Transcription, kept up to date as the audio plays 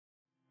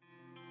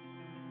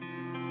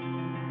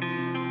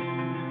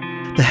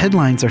the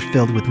headlines are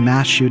filled with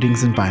mass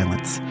shootings and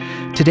violence.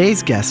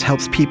 Today's guest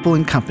helps people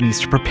and companies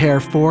to prepare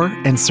for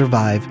and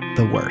survive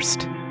the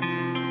worst.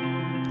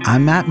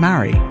 I'm Matt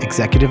Mowry,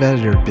 Executive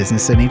Editor of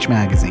Business NH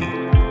Magazine.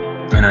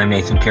 And I'm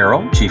Nathan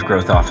Carroll, Chief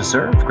Growth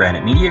Officer of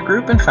Granite Media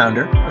Group and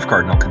founder of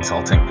Cardinal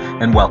Consulting.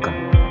 And welcome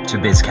to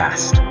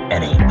BizCast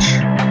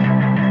NH.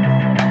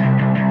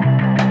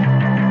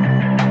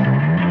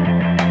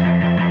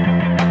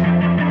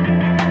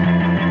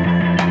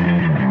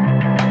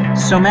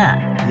 So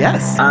Matt,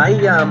 yes,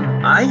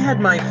 I had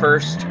my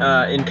first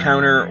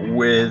encounter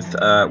with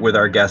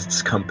our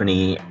guest's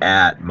company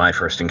at my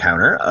first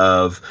encounter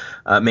of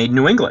Made in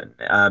New England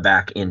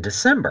back in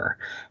December,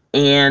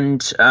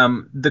 and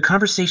the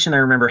conversation I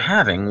remember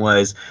having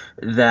was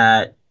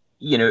that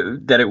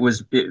there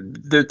was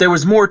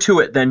more to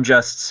it than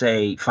just,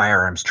 say,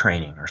 firearms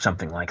training or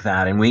something like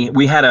that. And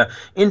we had a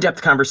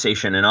in-depth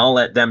conversation, and I'll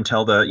let Rob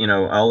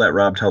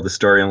tell the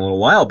story in a little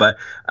while, but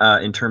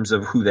in terms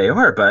of who they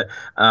are. But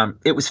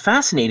it was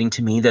fascinating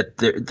to me that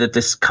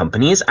this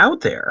company is out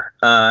there,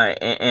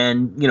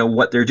 and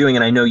what they're doing.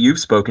 And I know you've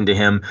spoken to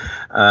him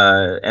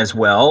as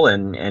well,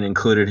 and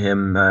included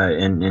him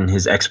in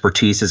his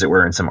expertise, as it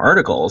were, in some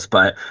articles.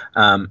 But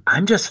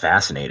I'm just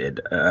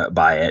fascinated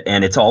by it,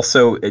 and it's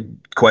also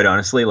quite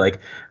honestly,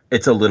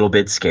 it's a little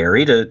bit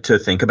scary to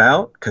think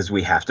about, because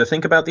we have to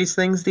think about these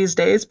things these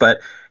days, but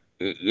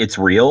it's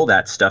real.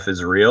 That stuff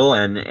is real,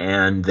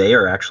 and they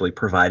are actually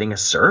providing a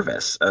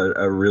service,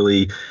 a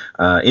really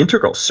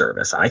integral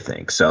service, I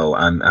think. So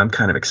I'm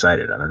kind of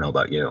excited. I don't know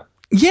about you.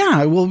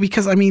 Yeah, well,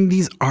 because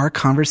these are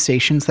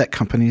conversations that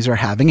companies are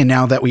having, and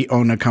now that we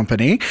own a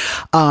company,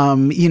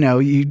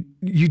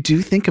 you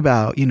do think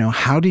about,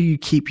 how do you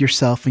keep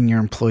yourself and your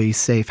employees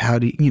safe? How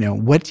do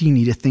what do you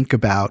need to think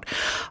about?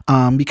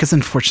 Because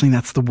unfortunately,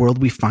 that's the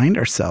world we find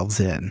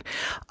ourselves in.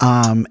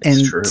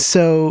 And true.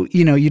 So,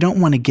 you don't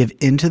want to give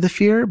into the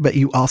fear, but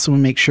you also want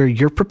to make sure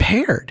you're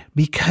prepared,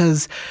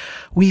 because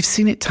we've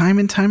seen it time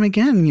and time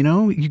again.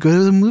 You go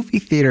to the movie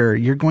theater,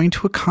 you're going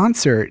to a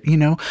concert,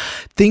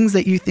 things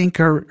that you think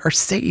are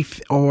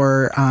safe,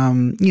 or,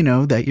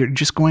 that you're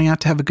just going out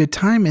to have a good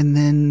time. And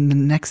then the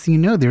next thing you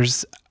know,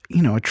 there's,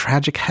 a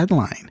tragic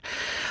headline.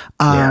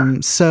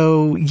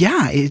 So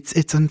yeah,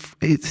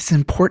 it's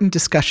important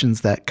discussions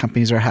that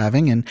companies are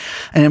having, and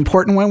an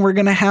important one we're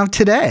going to have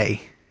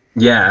today.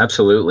 Yeah,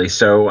 absolutely.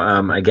 So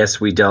I guess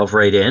we delve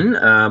right in.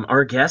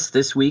 Our guest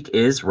this week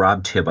is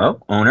Rob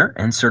Thibault, owner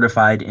and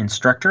certified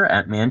instructor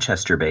at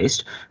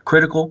Manchester-based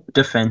Critical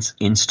Defense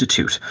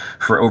Institute.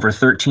 For over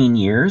 13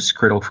 years,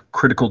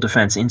 Critical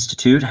Defense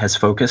Institute has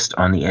focused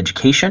on the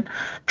education,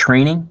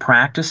 training,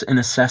 practice, and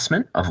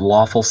assessment of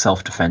lawful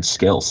self-defense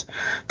skills.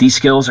 These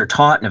skills are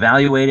taught and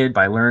evaluated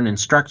by learned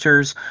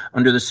instructors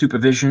under the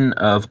supervision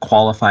of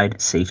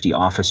qualified safety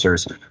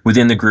officers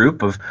within the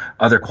group of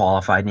other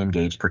qualified and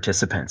engaged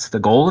participants. The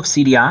goal of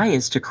CDI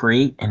is to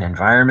create an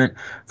environment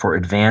for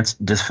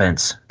advanced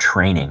defense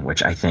training,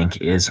 which I think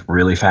is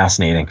really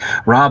fascinating.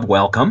 Rob,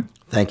 welcome.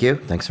 Thank you.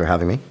 Thanks for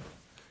having me.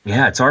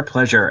 Yeah, it's our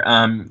pleasure.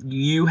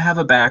 You have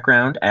a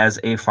background as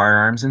a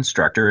firearms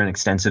instructor, an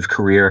extensive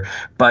career,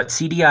 but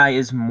CDI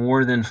is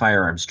more than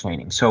firearms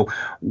training. So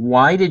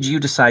why did you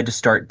decide to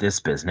start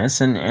this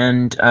business?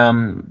 And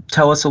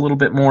tell us a little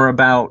bit more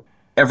about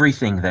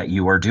everything that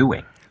you are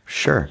doing.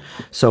 Sure.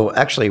 So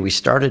actually, we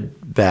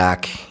started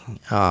back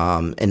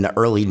in the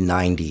early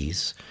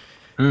 90s.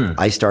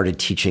 I started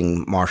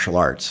teaching martial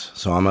arts.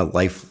 So I'm a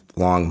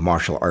lifelong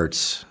martial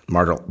artist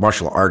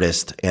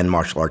and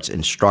martial arts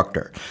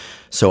instructor.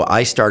 So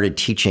I started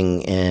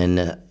teaching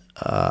in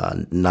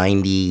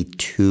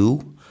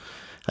 92.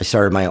 I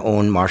started my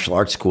own martial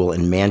arts school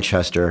in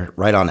Manchester,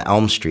 right on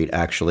Elm Street,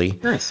 actually.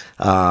 Nice.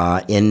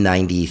 In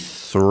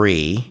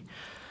 93.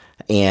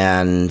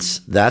 And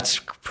that's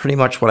pretty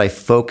much what I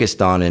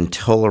focused on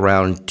until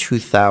around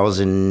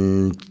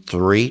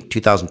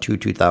 2002,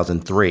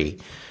 2003,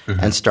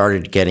 and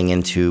started getting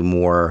into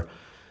more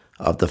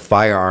of the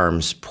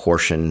firearms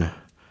portion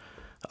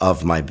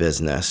of my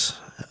business.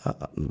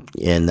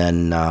 And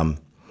then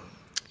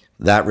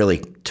that really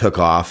took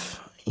off,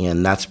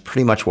 and that's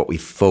pretty much what we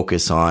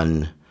focus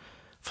on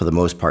for the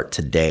most part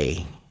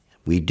today.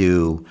 We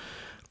do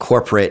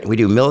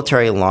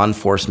military, law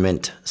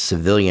enforcement,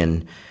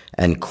 civilian,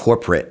 and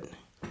corporate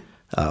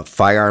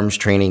firearms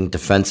training,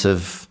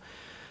 defensive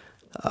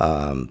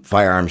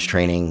firearms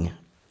training.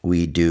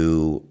 We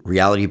do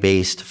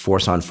reality-based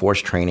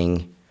force-on-force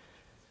training,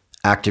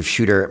 active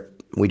shooter.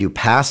 We do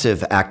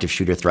passive active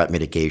shooter threat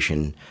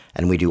mitigation,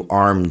 and we do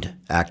armed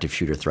active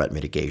shooter threat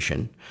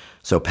mitigation.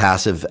 So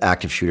passive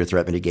active shooter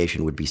threat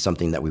mitigation would be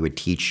something that we would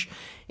teach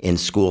in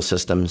school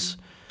systems.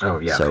 Oh,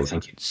 yeah.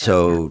 Thank you.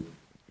 So,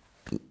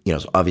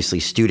 obviously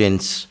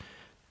students,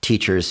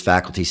 teachers,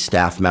 faculty,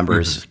 staff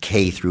members,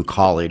 K through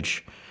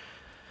college.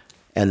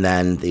 And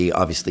then the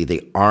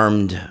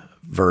armed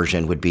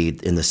version would be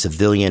in the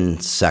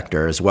civilian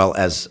sector, as well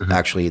as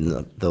actually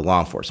in the law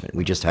enforcement.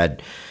 We just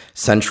had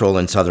Central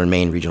and Southern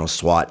Maine Regional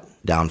SWAT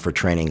down for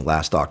training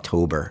last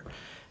October,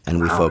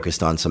 and we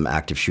focused on some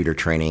active shooter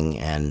training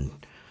and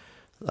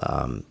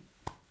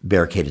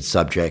barricaded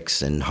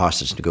subjects and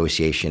hostage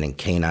negotiation and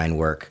canine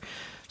work.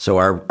 So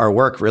our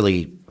work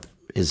really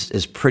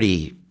is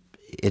pretty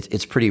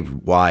it's pretty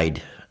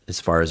wide as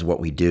far as what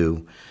we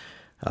do.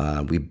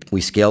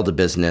 We scaled the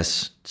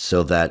business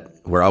so that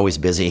we're always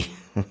busy.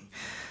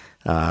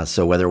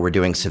 So whether we're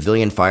doing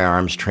civilian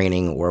firearms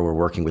training or we're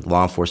working with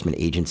law enforcement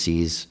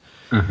agencies,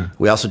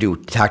 we also do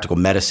tactical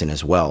medicine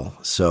as well.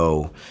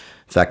 So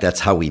in fact, that's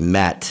how we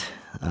met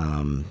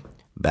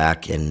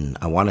back in,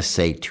 I want to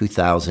say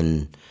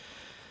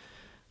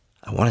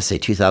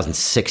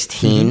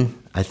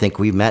 2016. I think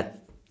we met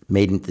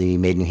the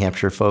Made in New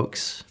Hampshire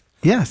folks.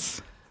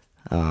 Yes.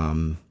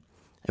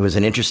 It was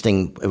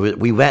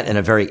we went in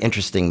a very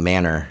interesting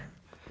manner,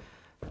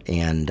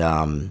 and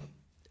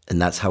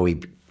that's how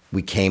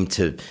we came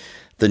to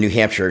the New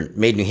Hampshire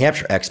Made in New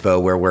Hampshire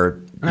Expo, where we're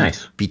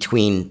nice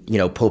between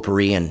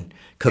potpourri and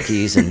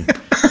cookies and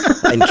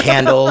and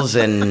candles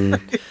and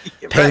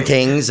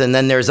paintings, and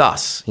then there's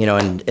us,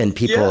 and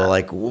people are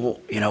like, well,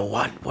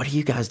 what are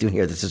you guys doing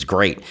here? This is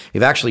great.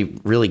 We've actually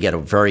really get a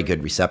very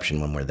good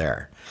reception when we're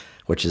there,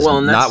 which is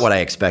not what I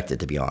expected,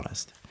 to be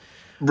honest.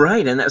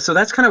 Right, and so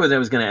that's kind of what I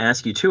was going to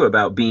ask you too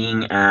about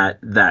being at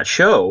that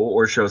show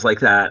or shows like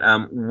that.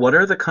 What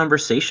are the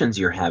conversations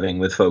you're having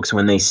with folks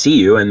when they see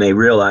you and they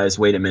realize,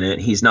 wait a minute,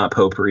 he's not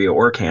potpourri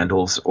or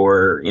candles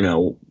or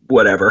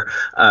whatever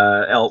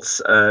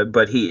else,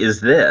 but he is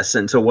this.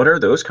 And so, what are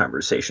those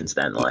conversations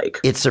then like?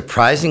 It's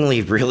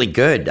surprisingly really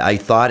good. I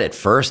thought at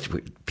first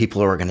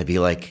people were going to be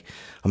like,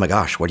 "Oh my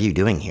gosh, what are you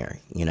doing here?"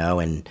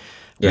 And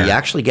we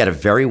actually get a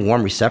very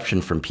warm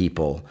reception from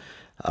people.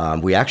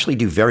 We actually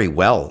do very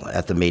well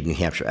at the Made in New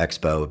Hampshire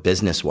Expo,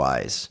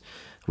 business-wise.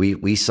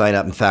 We sign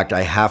up. In fact,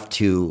 I have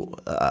to,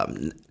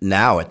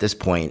 now at this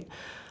point,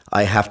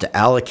 I have to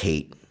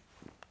allocate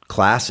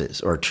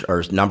classes or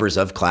numbers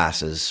of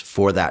classes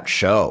for that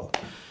show,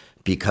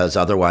 because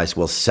otherwise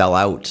we'll sell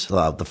out.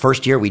 The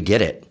first year we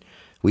did it,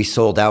 we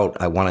sold out,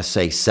 I want to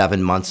say,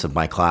 7 months of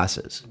my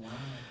classes.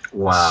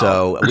 Wow.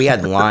 So we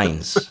had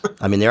lines.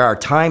 I mean, there are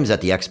times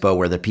at the expo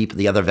where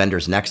the other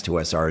vendors next to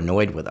us are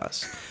annoyed with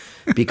us,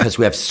 because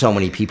we have so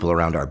many people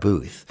around our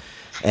booth.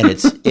 And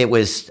it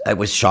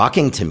was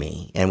shocking to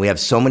me. And we have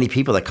so many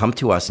people that come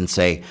to us and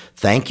say,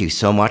 thank you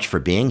so much for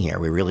being here.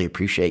 We really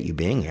appreciate you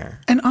being here.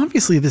 And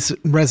obviously this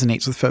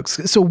resonates with folks.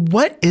 So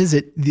what is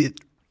it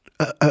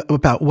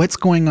about what's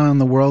going on in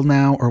the world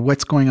now, or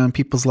what's going on in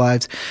people's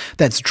lives,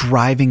 that's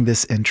driving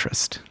this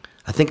interest?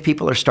 I think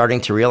people are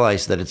starting to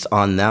realize that it's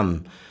on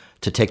them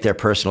to take their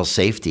personal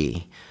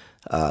safety,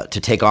 to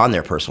take on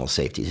their personal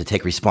safety, to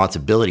take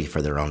responsibility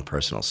for their own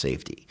personal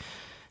safety.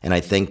 And I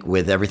think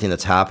with everything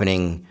that's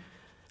happening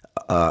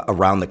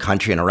around the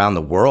country and around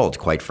the world,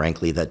 quite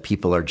frankly, that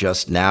people are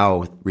just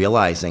now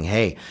realizing,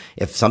 hey,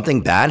 if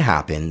something bad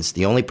happens,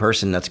 the only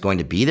person that's going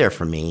to be there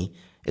for me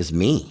is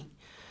me.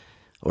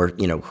 Or,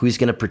 who's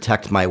going to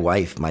protect my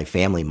wife, my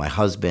family, my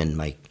husband,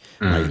 my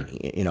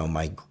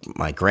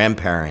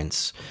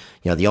grandparents.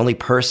 The only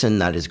person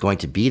that is going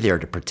to be there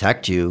to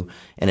protect you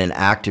in an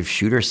active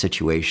shooter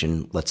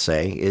situation, let's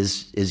say,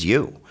 is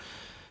you.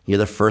 You're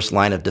the first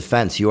line of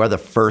defense. You are the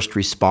first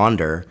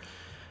responder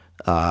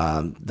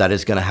that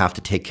is going to have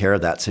to take care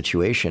of that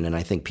situation. And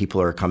I think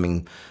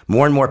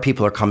more and more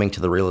people are coming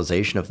to the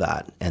realization of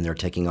that, and they're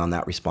taking on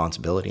that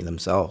responsibility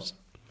themselves.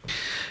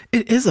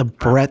 It is a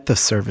breadth of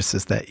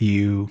services that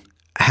you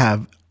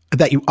have,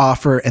 that you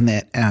offer, and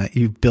that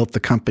you've built the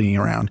company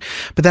around.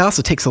 But that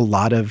also takes a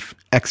lot of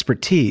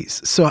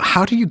expertise. So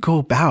how do you go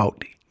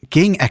about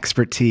getting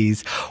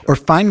expertise, or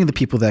finding the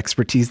people with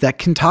expertise that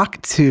can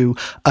talk to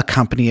a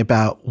company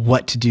about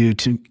what to do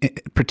to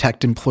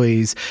protect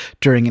employees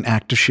during an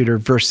active shooter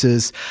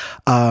versus,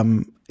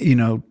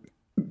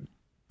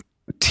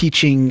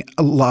 teaching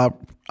law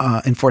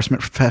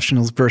enforcement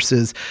professionals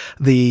versus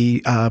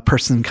the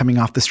person coming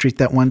off the street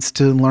that wants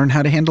to learn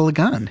how to handle a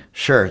gun?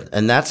 Sure,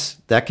 and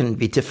that can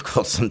be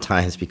difficult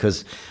sometimes,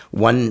 because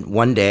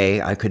one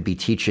day I could be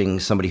teaching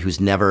somebody who's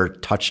never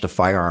touched a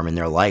firearm in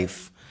their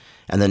life,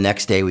 and the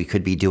next day we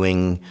could be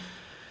doing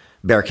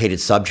barricaded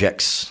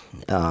subjects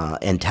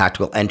and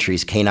tactical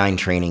entries, canine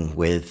training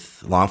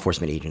with law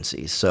enforcement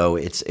agencies. So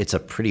it's a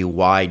pretty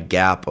wide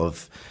gap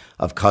of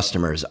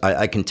customers.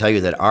 I can tell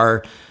you that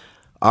our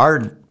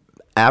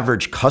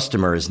average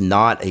customer is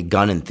not a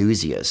gun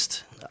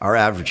enthusiast. Our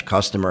average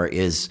customer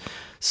is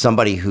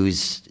somebody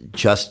who's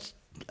just,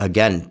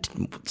 again,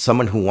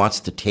 someone who wants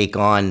to take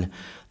on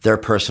their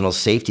personal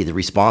safety, the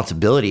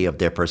responsibility of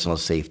their personal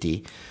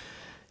safety,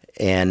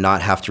 and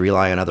not have to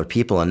rely on other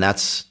people. And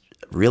that's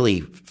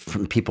really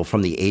from people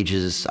from the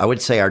ages, I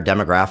would say our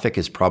demographic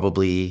is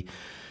probably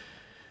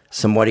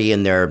somebody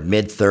in their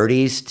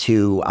mid-30s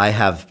to, I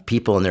have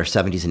people in their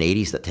 70s and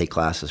 80s that take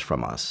classes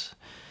from us.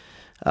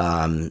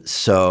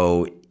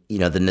 So,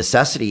 the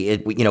necessity,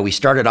 we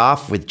started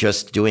off with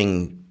just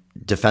doing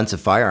defensive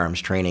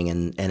firearms training,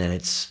 and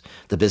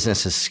the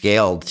business has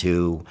scaled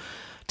to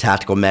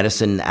tactical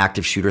medicine,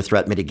 active shooter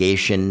threat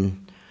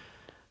mitigation,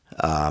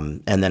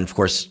 and then, of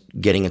course,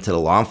 getting into the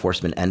law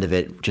enforcement end of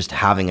it, just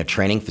having a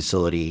training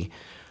facility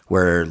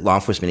where law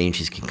enforcement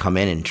agencies can come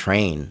in and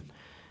train.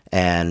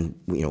 And,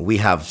 we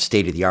have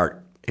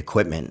state-of-the-art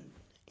equipment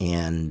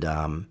and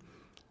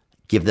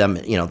give them,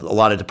 a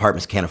lot of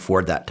departments can't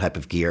afford that type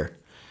of gear.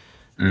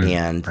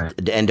 And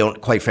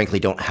don't, quite frankly,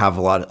 don't have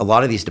a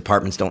lot of these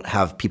departments don't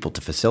have people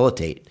to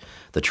facilitate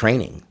the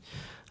training.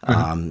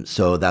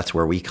 So that's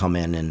where we come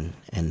in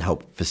and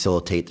help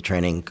facilitate the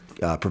training,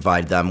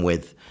 provide them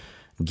with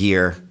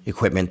gear,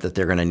 equipment that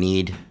they're going to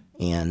need,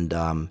 and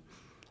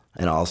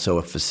also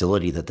a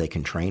facility that they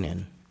can train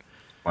in.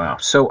 Wow.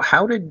 So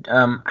how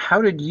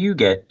did you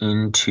get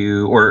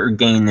into or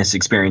gain this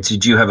experience?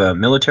 Did you have a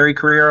military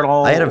career at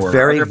all? I had a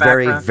very,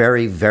 very,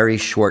 very, very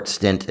short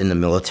stint in the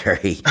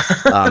military.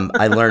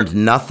 I learned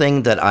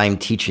nothing that I'm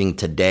teaching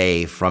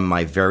today from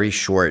my very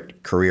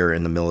short career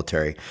in the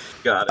military.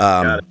 Got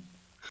it.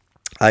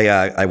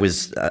 I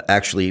was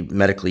actually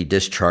medically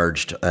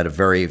discharged at a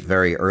very,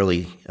 very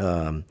early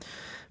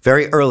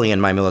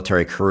in my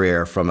military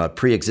career from a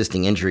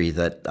pre-existing injury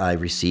that I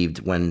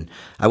received when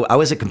I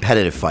was a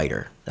competitive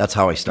fighter. That's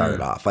how I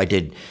started off. I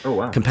did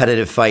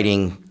competitive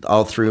fighting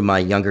all through my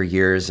younger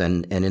years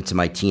and into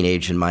my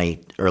teenage and my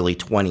early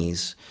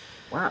 20s.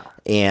 Wow.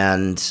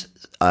 And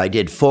I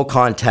did full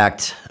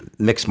contact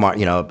mixed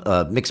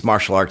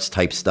martial arts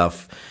type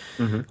stuff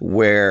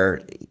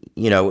where,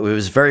 it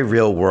was very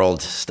real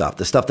world stuff.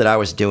 The stuff that I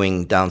was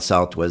doing down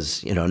south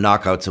was,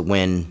 knockout's a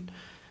win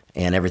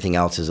and everything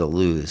else is a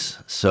lose.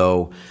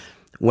 So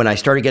when I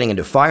started getting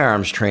into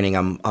firearms training,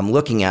 I'm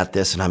looking at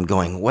this and I'm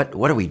going, what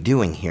are we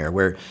doing here?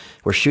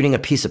 We're shooting a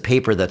piece of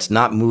paper that's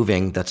not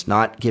moving, that's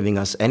not giving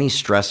us any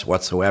stress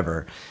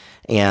whatsoever.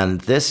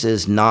 And this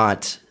is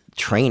not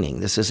training.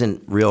 This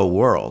isn't real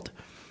world.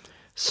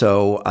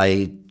 So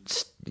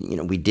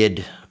we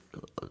did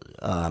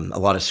a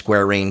lot of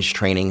square range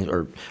training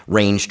or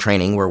range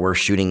training where we're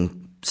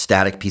shooting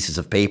static pieces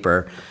of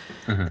paper.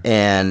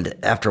 And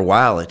after a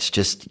while, it's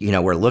just,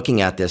 we're looking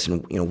at this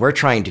and, we're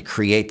trying to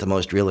create the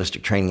most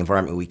realistic training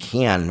environment we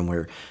can. And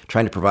we're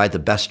trying to provide the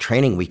best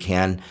training we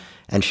can.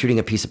 And shooting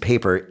a piece of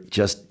paper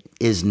just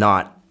is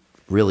not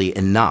really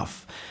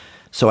enough.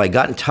 So I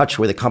got in touch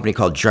with a company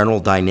called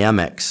General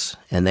Dynamics,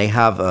 and they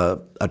have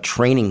a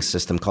training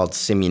system called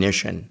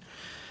Simunition.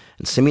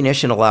 And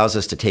Simunition allows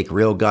us to take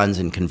real guns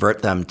and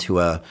convert them to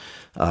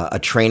a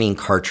training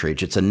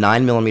cartridge. It's a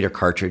 9mm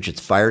cartridge.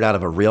 It's fired out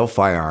of a real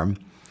firearm.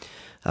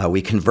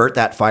 We convert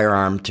that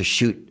firearm to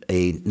shoot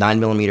a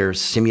 9mm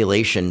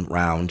simulation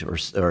round or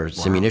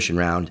simunition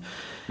round.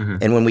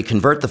 And when we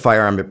convert the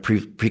firearm, it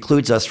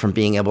precludes us from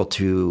being able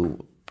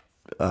to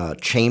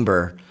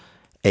chamber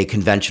a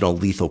conventional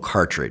lethal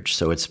cartridge.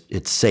 So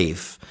it's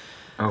safe.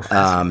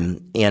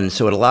 And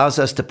so it allows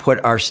us to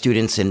put our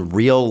students in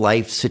real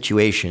life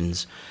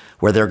situations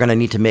where they're going to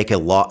need to make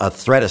a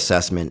threat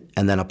assessment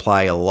and then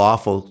apply a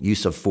lawful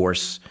use of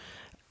force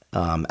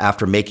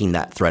after making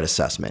that threat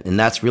assessment. And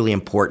that's really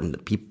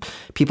important.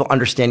 People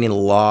understanding the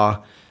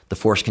law, the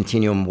force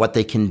continuum, what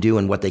they can do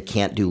and what they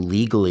can't do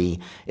legally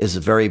is a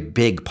very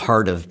big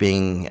part of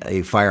being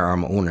a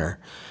firearm owner.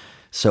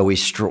 So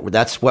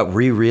that's what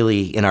we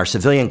really, in our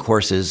civilian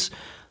courses,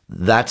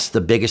 that's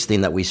the biggest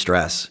thing that we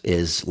stress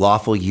is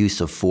lawful use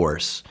of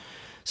force.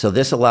 So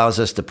this allows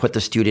us to put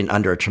the student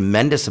under a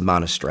tremendous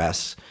amount of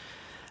stress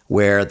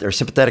where their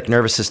sympathetic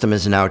nervous system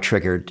is now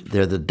triggered.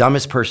 They're the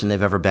dumbest person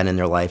they've ever been in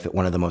their life at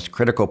one of the most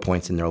critical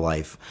points in their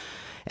life.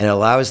 And it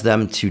allows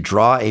them to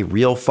draw a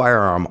real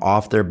firearm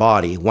off their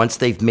body once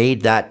they've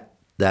made that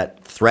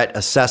threat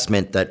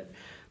assessment that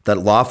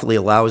lawfully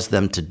allows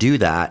them to do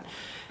that.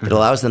 It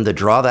allows them to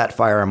draw that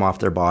firearm off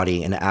their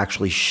body and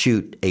actually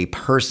shoot a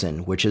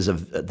person, which is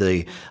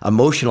the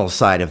emotional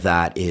side of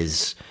that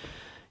is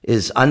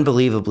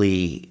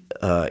unbelievably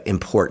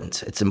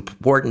important. It's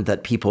important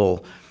that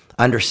people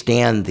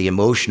understand the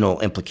emotional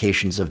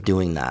implications of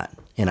doing that.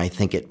 And I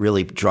think it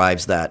really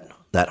drives that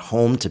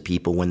home to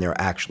people when they're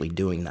actually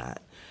doing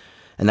that.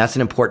 And that's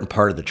an important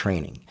part of the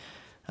training.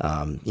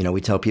 We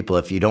tell people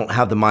if you don't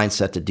have the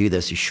mindset to do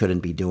this, you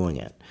shouldn't be doing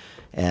it.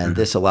 And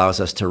this allows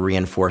us to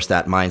reinforce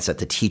that mindset,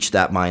 to teach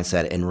that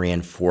mindset and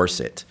reinforce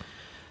it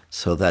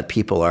so that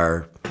people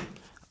are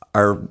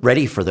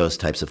ready for those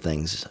types of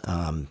things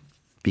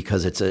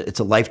because it's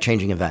a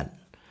life-changing event.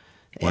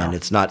 Wow. And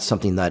it's not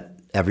something that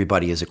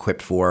everybody is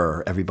equipped for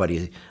or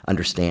everybody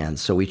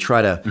understands. So we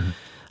try to,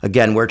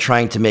 again, we're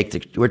trying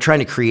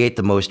to create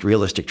the most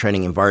realistic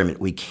training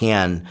environment we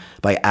can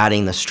by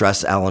adding the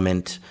stress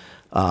element,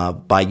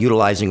 by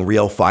utilizing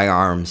real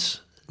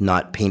firearms,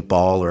 not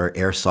paintball or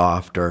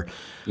airsoft or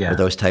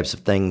those types of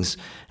things,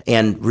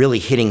 and really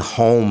hitting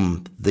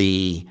home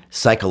the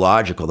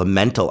psychological, the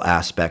mental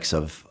aspects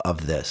of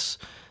this.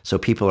 So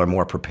people are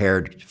more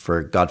prepared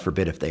for, God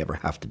forbid, if they ever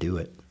have to do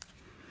it.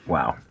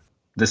 Wow.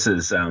 This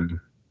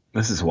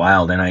is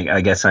wild, and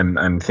I guess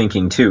I'm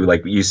thinking too,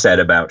 like you said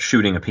about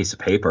shooting a piece of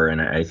paper,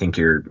 and I think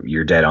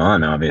you're dead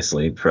on,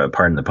 obviously,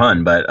 pardon the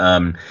pun, but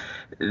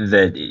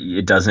that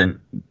it doesn't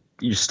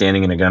you're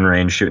standing in a gun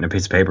range shooting a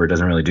piece of paper. It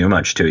doesn't really do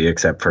much to you,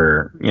 except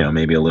for,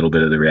 maybe a little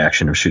bit of the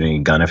reaction of shooting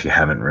a gun if you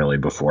haven't really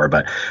before.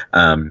 But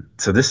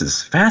so this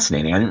is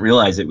fascinating. I didn't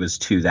realize it was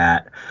to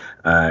that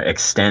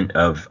extent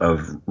of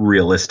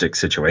realistic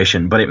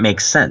situation, but it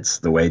makes sense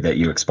the way that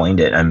you explained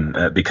it,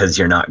 and because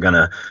you're not going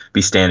to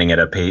be standing at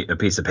a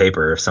piece of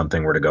paper if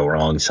something were to go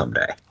wrong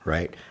someday.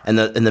 Right. And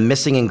the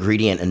missing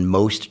ingredient in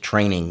most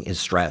training is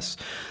stress.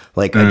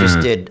 Like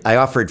I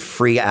offered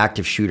free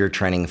active shooter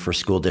training for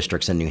school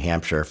districts in New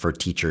Hampshire for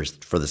teachers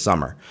for the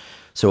summer.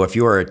 So if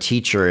you were a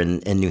teacher in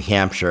New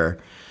Hampshire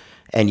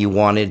and you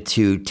wanted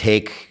to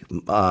take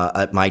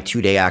my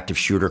 2-day active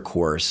shooter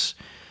course,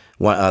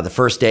 the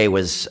first day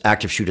was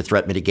active shooter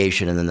threat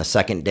mitigation, and then the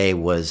second day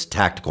was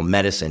tactical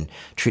medicine,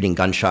 treating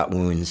gunshot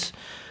wounds.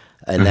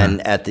 And then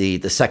at the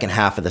second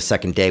half of the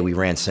second day, we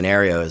ran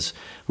scenarios.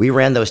 We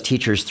ran those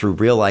teachers through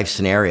real life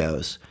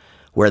scenarios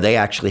where they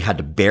actually had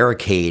to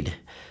barricade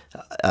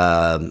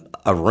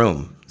a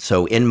room.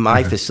 So in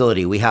my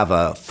facility, we have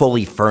a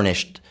fully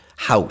furnished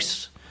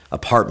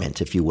apartment,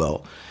 if you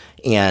will.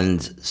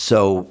 And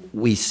so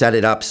we set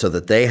it up so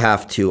that they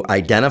have to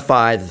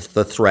identify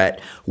the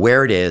threat,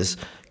 where it is,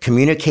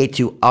 communicate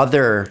to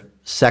other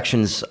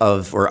sections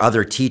or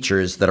other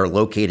teachers that are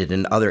located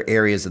in other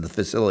areas of the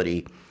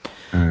facility,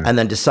 and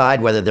then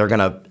decide whether they're going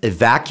to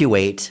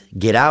evacuate,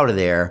 get out of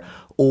there,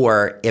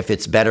 or if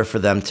it's better for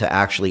them to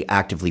actually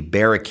actively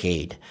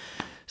barricade.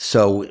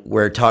 So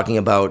we're talking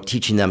about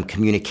teaching them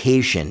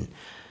communication.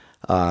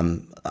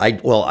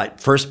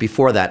 First,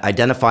 before that,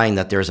 identifying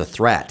that there's a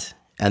threat,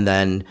 and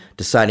then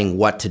deciding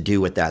what to do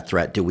with that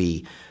threat. Do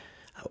we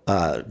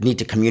need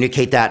to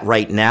communicate that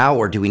right now,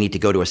 or do we need to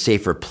go to a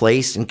safer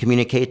place and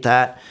communicate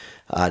that?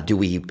 Do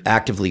we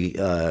actively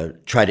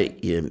try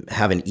to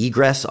have an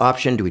egress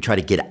option? Do we try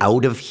to get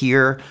out of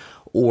here?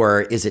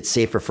 Or is it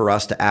safer for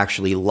us to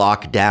actually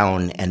lock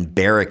down and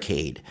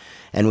barricade?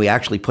 And we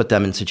actually put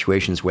them in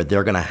situations where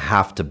they're going to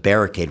have to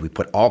barricade. We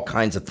put all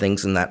kinds of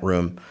things in that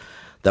room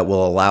that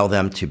will allow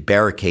them to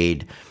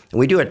barricade. And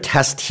we do a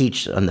test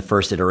teach on the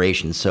first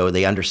iteration so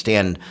they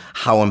understand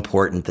how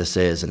important this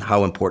is and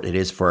how important it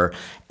is for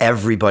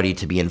everybody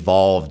to be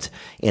involved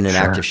in an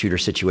active shooter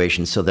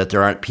situation, so that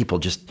there aren't people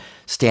just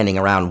standing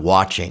around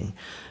watching.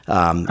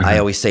 I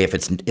always say if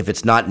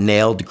it's not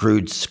nailed,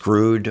 glued,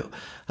 screwed,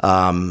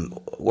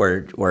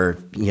 or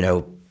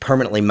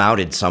permanently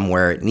mounted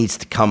somewhere, it needs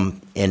to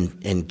come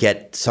and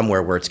get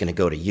somewhere where it's going to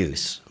go to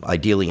use,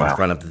 ideally in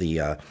front of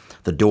the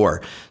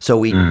door. So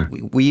we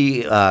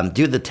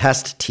do the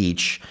test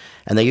teach,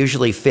 and they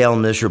usually fail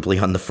miserably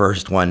on the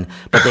first one,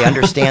 but they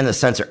understand the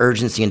sense of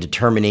urgency and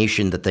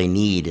determination that they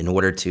need in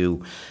order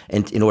to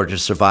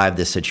survive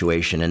this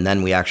situation. And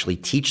then we actually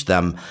teach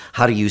them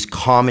how to use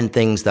common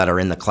things that are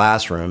in the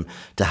classroom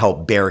to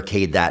help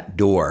barricade that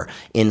door,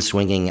 in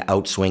swinging,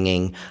 out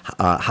swinging,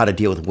 how to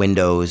deal with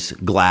windows,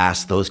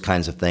 glass, those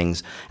kinds of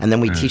things. And then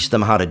we teach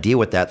them how to deal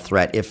with that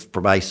threat if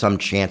by some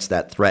chance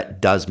that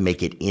threat does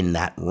make it in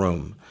that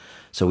room.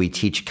 So we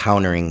teach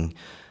countering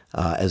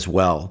as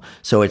well.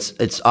 So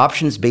it's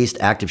options-based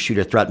active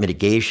shooter threat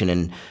mitigation,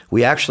 and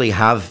we actually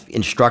have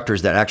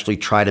instructors that actually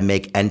try to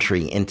make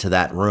entry into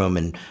that room,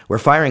 and we're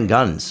firing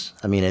guns.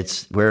 I mean,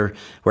 we're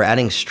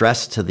adding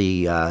stress to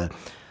the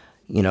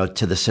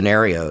to the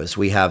scenarios.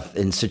 We have,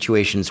 in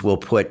situations, we'll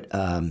put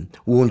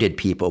wounded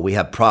people. We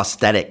have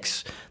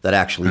prosthetics that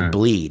actually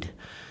bleed.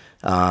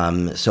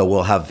 So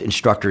we'll have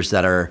instructors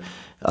that are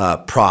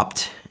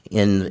propped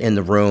in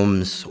the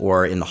rooms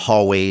or in the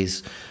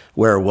hallways,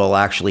 where we'll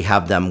actually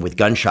have them with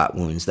gunshot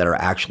wounds that are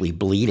actually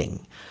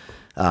bleeding.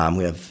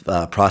 We have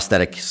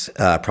prosthetic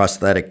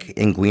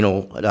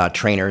inguinal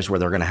trainers where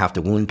they're going to have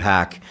to wound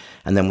pack,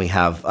 and then we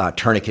have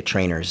tourniquet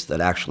trainers that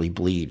actually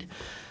bleed.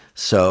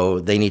 So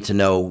they need to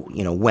know,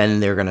 when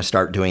they're going to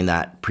start doing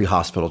that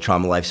pre-hospital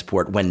trauma life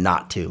support, when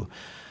not to.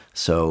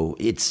 So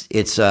it's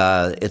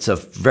a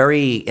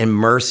very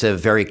immersive,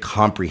 very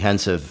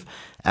comprehensive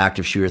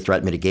active shooter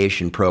threat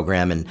mitigation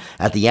program, and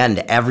at the end,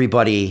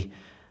 everybody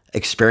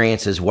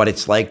experiences what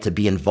it's like to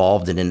be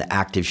involved in an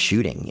active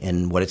shooting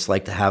and what it's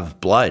like to have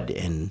blood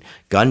and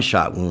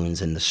gunshot wounds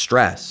and the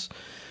stress.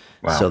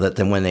 Wow. So that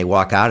then when they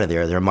walk out of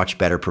there, they're much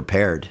better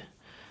prepared.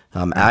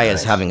 I'm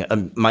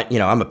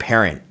a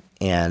parent,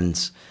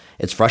 and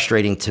it's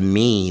frustrating to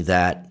me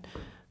that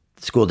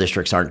school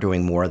districts aren't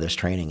doing more of this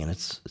training, and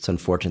it's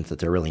unfortunate that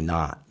they're really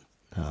not.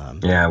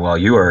 Well,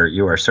 you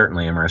are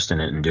certainly immersed in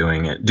it and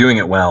doing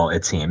it well,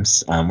 it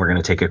seems. We're going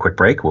to take a quick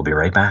break. We'll be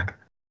right back.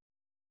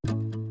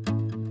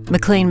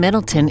 McLean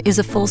Middleton is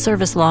a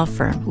full-service law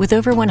firm with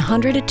over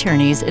 100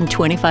 attorneys and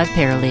 25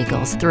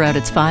 paralegals throughout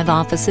its 5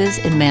 offices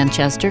in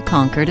Manchester,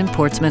 Concord, and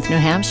Portsmouth, New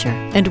Hampshire,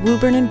 and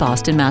Woburn and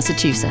Boston,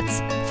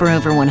 Massachusetts. For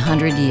over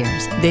 100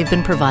 years, they've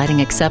been providing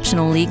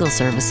exceptional legal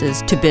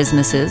services to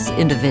businesses,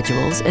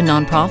 individuals, and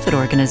nonprofit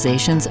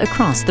organizations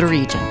across the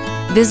region.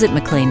 Visit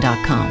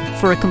McLean.com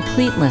for a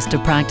complete list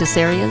of practice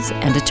areas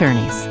and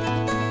attorneys.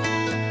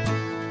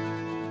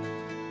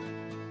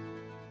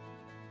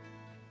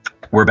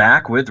 We're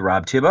back with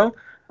Rob Thibault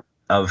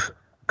of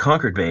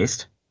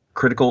Concord-based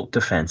Critical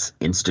Defense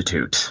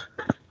Institute.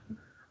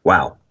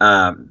 Wow.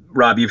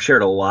 Rob, you've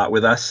shared a lot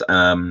with us.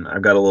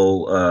 I've got a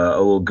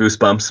little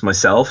goosebumps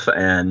myself,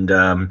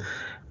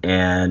 and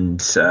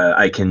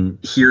I can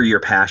hear your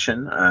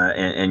passion,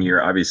 and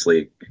you're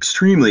obviously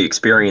extremely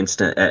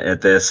experienced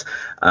at this,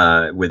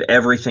 with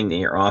everything that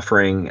you're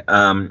offering.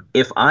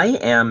 If I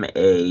am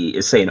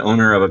say, an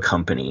owner of a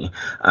company,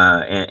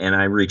 and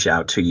I reach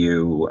out to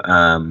you,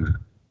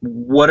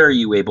 what are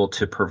you able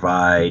to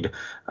provide?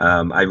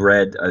 I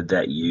read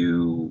that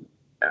you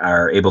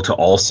are able to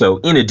also,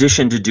 in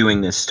addition to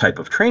doing this type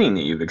of training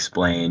that you've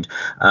explained,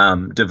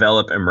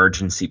 develop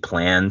emergency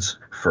plans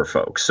for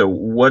folks. So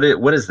what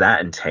does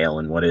that entail,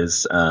 and what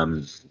is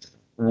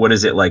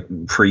it like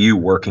for you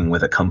working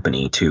with a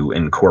company to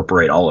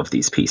incorporate all of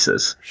these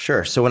pieces?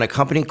 Sure. So when a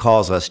company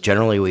calls us,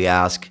 generally we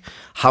ask,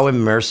 how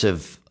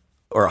immersive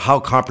or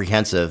how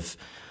comprehensive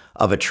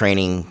of a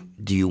training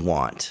do you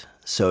want?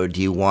 So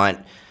do you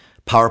want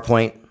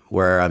PowerPoint,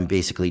 where I'm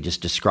basically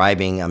just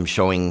describing, I'm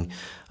showing,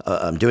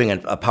 I'm doing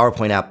a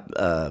PowerPoint app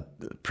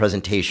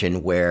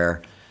presentation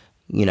where,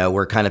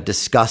 we're kind of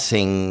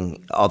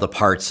discussing all the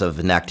parts of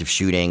an active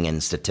shooting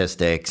and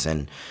statistics,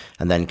 and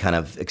then kind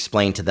of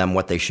explain to them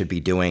what they should be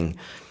doing?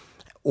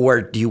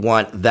 Or do you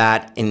want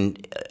that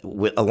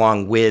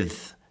along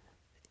with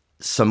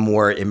some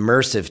more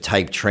immersive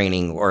type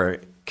training or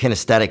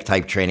kinesthetic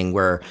type training,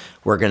 where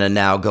we're going to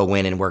now go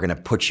in and we're going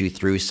to put you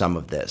through some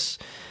of this?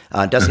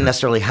 It doesn't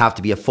necessarily have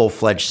to be a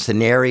full-fledged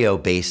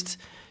scenario-based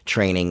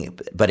training,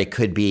 but it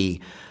could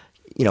be,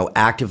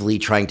 actively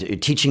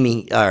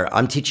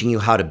I'm teaching you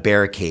how to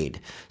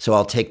barricade. So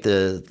I'll take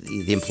the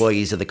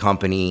employees of the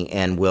company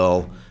and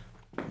we'll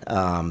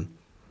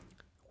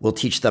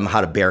teach them how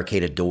to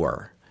barricade a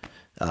door,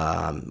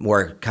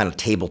 more kind of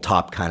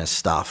tabletop kind of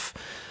stuff.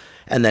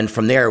 And then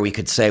from there, we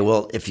could say,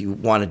 well, if you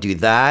want to do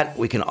that,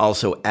 we can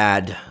also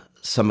add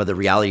some of the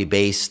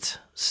reality-based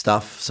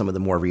stuff, some of the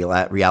more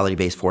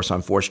reality-based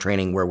force-on-force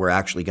training, where we're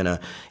actually going to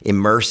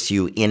immerse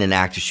you in an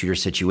active shooter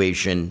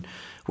situation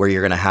where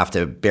you're going to have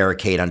to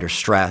barricade under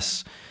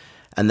stress.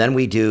 And then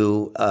we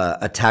do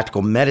a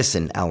tactical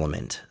medicine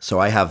element. So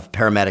I have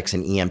paramedics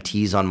and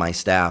EMTs on my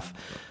staff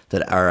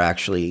that are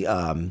actually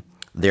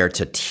there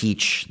to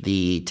teach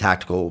the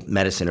tactical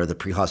medicine or the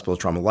pre-hospital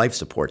trauma life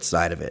support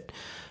side of it.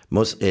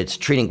 It's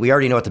treating. We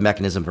already know what the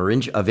mechanism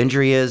of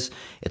injury is.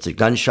 It's a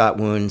gunshot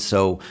wound,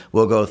 so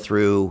we'll go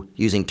through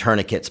using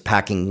tourniquets,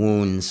 packing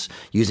wounds,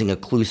 using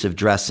occlusive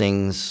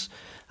dressings.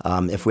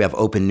 If we have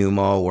open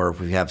pneumo or if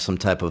we have some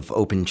type of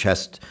open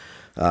chest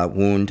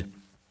wound,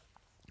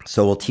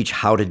 so we'll teach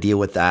how to deal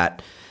with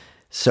that.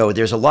 So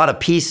there's a lot of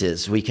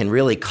pieces. We can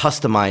really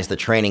customize the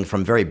training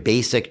from very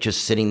basic,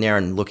 just sitting there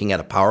and looking at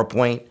a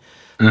PowerPoint,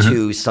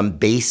 to some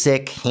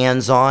basic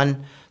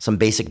hands-on, some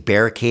basic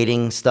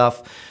barricading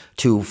stuff,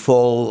 to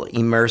full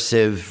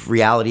immersive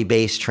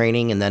reality-based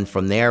training. And then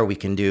from there we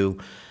can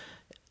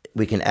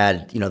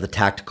add, the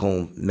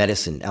tactical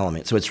medicine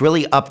element. So it's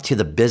really up to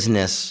the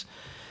business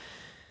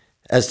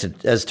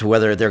as to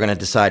whether they're going to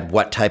decide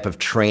what type of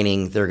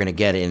training they're going to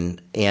get in.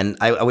 And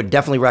I would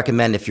definitely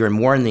recommend, if you're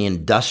more in the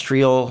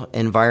industrial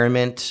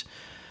environment,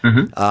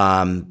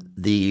 the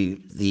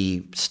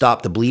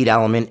stop the bleed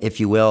element,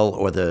 if you will,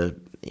 or the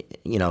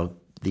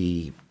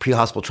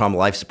pre-hospital trauma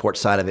life support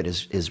side of it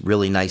is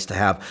really nice to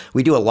have.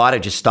 We do a lot of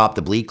just stop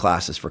the bleed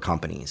classes for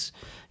companies.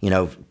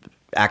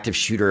 Active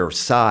shooter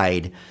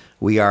side,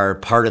 we are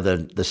part of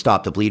the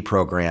Stop the Bleed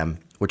program,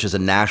 which is a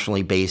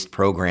nationally based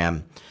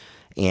program.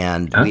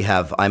 And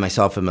I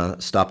myself am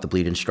a Stop the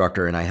Bleed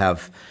instructor, and I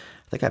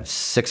think I have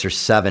 6 or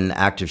 7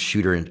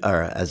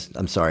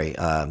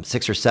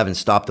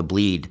 Stop the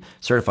Bleed,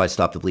 certified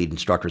Stop the Bleed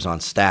instructors on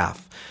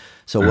staff.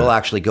 So we'll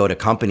actually go to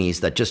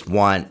companies that just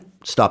want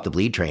Stop the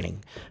Bleed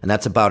training, and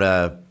that's about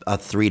a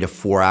 3 to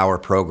 4 hour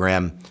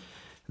program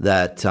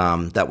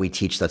that we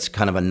teach. That's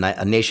kind of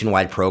a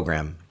nationwide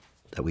program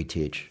that we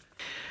teach.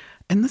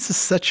 And this is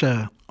such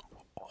a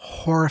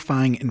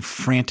horrifying and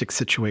frantic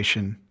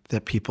situation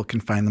that people can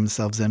find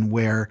themselves in,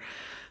 where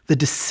the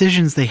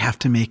decisions they have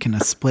to make in a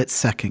split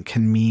second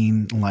can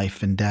mean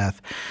life and death.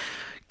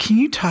 Can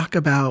you talk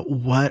about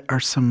what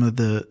are some of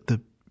the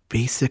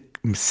basic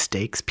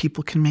mistakes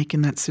people can make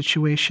in that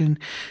situation,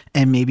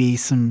 and maybe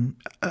some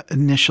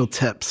initial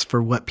tips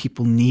for what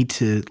people need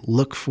to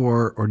look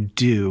for or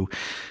do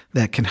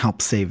that can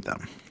help save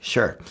them?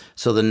 Sure.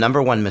 So the number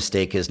one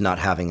mistake is not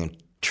having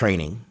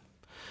training.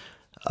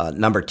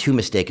 Number 2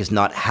 mistake is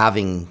not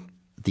having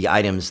the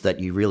items that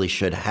you really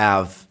should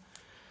have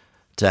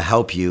to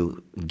help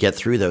you get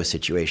through those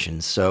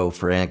situations. So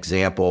for an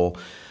example,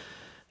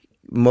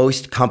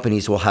 most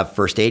companies will have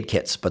first aid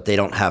kits, but they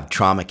don't have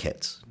trauma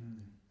kits.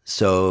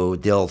 So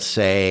they'll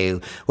say,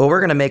 well,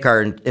 we're going to make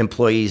our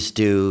employees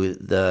do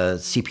the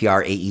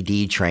CPR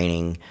AED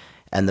training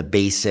and the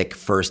basic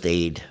first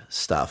aid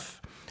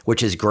stuff,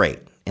 which is great.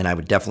 And I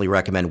would definitely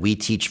recommend. We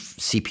teach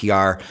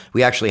CPR.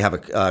 We actually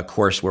have a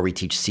course where we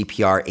teach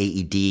CPR,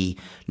 AED,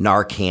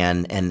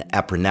 Narcan, and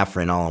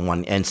epinephrine all in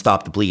one, and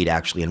Stop the Bleed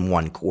actually in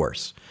one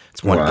course.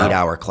 It's one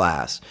 8-hour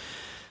class.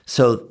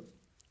 So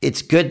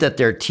it's good that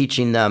they're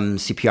teaching them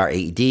CPR,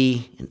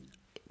 AED,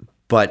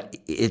 But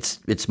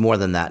it's more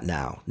than that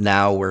now.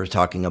 Now we're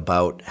talking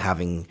about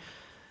having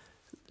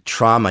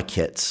trauma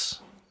kits,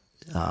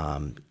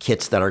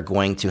 kits that are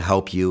going to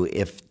help you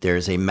if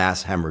there's a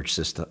mass hemorrhage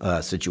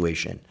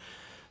situation,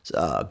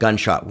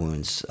 gunshot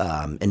wounds,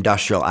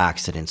 industrial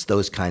accidents,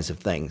 those kinds of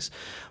things.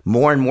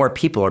 More and more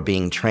people are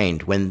being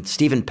trained. When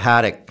Stephen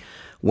Paddock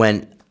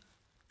went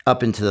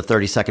up into the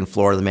 32nd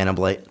floor of the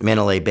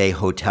Mandalay Bay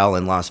Hotel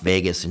in Las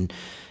Vegas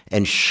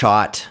and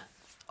shot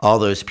all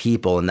those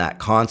people in that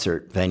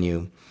concert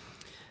venue,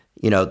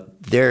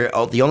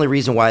 the only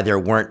reason why there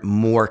weren't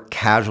more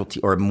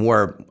casualty or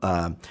more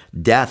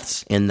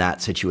deaths in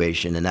that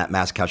situation, in that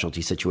mass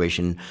casualty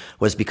situation,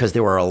 was because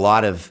there were a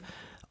lot of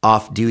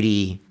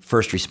off-duty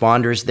first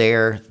responders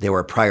there. There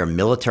were prior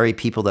military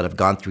people that have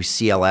gone through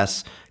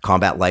CLS,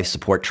 combat life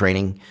support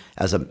training,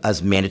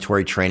 as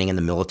mandatory training in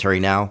the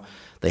military now.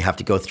 They have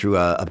to go through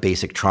a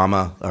basic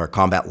trauma or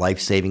combat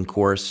life-saving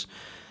course.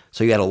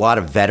 So you had a lot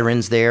of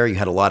veterans there. You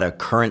had a lot of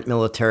current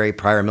military,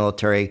 prior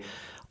military,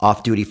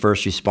 off-duty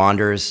first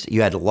responders.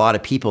 You had a lot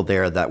of people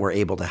there that were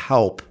able to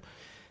help,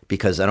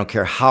 because I don't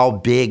care how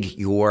big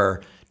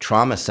your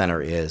trauma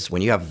center is,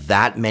 when you have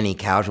that many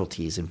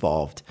casualties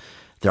involved,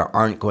 there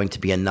aren't going to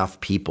be enough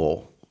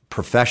people,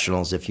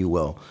 professionals, if you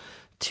will,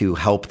 to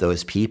help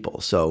those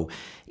people. So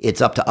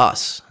it's up to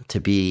us to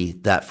be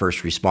that first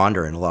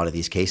responder in a lot of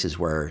these cases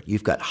where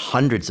you've got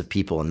hundreds of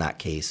people in that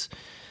case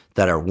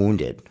that are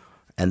wounded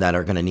and that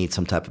are going to need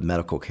some type of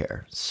medical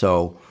care.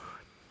 So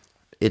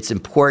it's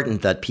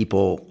important that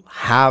people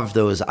have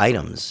those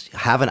items,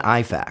 have an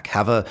IFAC,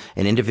 have an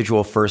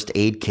individual first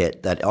aid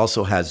kit that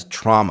also has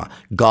trauma,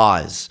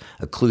 gauze,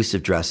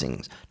 occlusive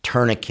dressings,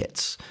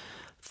 tourniquets,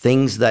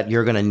 things that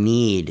you're going to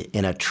need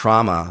in a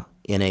trauma,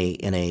 in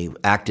a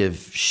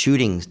active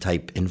shooting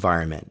type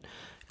environment,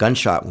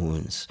 gunshot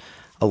wounds,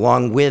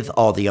 along with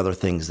all the other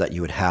things that you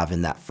would have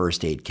in that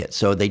first aid kit.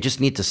 So they just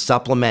need to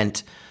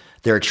supplement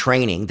their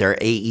training, their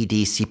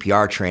AED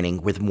CPR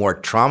training, with more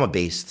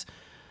trauma-based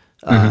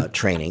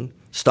training,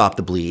 stop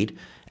the bleed,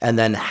 and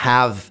then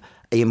have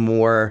a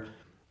more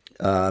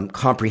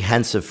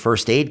comprehensive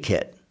first aid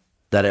kit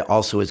that it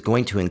also is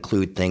going to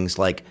include things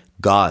like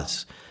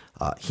gauze,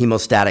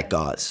 hemostatic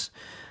gauze,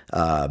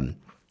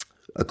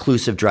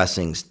 occlusive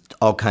dressings,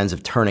 all kinds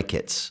of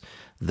tourniquets.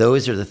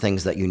 Those are the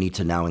things that you need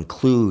to now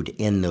include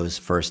in those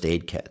first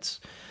aid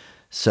kits.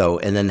 So,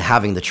 and then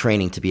having the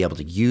training to be able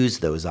to use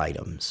those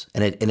items.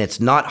 And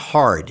it's not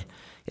hard.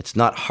 It's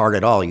not hard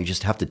at all. You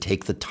just have to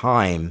take the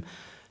time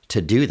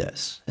to do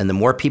this. And the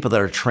more people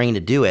that are trained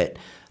to do it,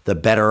 the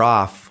better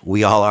off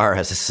we all are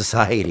as a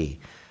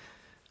society.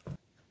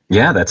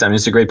 Yeah, it's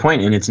a great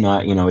point. And it's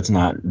not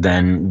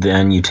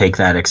then you take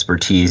that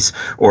expertise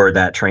or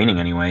that training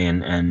anyway,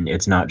 and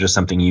it's not just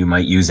something you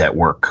might use at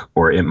work,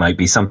 or it might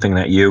be something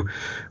that you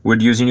would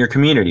use in your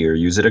community or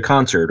use at a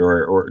concert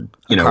or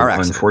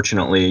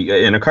unfortunately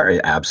in a car.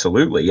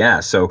 Absolutely. Yeah.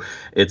 So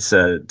it's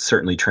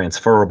certainly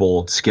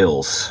transferable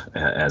skills,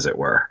 as it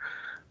were.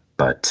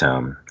 But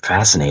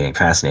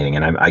fascinating.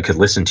 And I could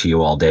listen to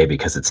you all day,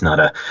 because it's not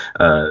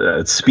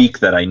a speak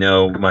that I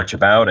know much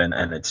about,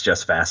 and it's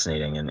just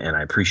fascinating. And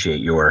I appreciate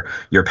your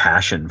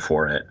passion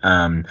for it.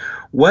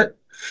 What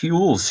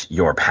fuels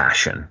your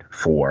passion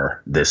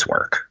for this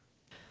work?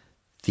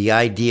 The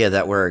idea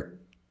that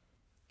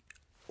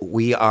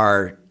we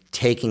are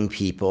taking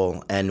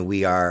people and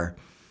we are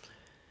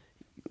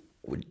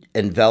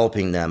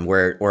enveloping them,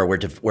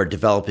 we're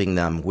developing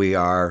them, we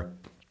are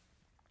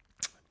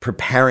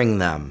preparing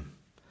them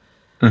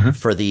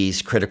for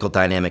these critical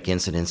dynamic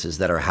incidences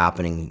that are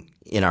happening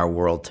in our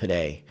world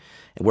today.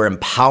 And we're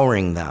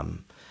empowering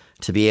them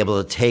to be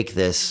able to take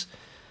this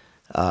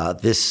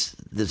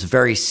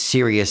very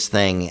serious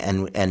thing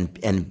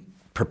and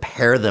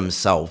prepare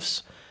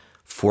themselves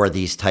for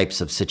these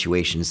types of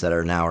situations that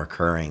are now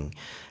occurring,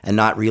 and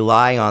not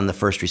rely on the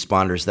first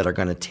responders that are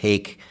going to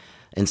take,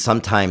 and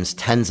sometimes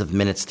tens of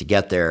minutes to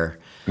get there.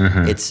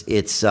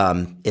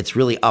 It's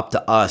really up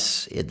to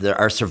us.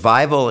 Our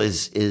survival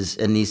is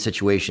in these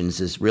situations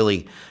is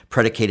really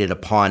predicated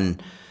upon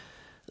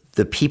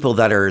the people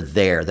that are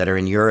there, that are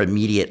in your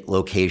immediate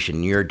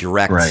location, your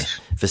direct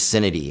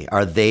vicinity.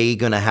 Are they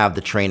going to have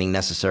the training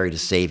necessary to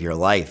save your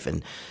life?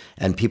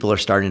 And people are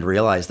starting to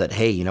realize that,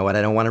 hey, you know what?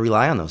 I don't want to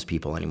rely on those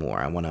people anymore.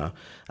 I want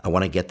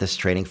to get this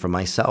training for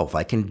myself.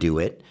 I can do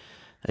it.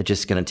 It's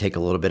just going to take a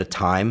little bit of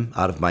time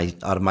out of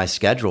my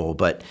schedule,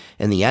 but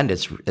in the end,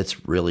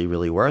 it's really,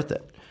 really worth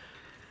it.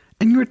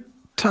 And you were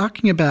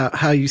talking about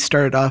how you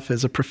started off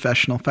as a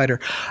professional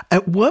fighter.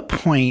 At what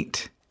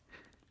point,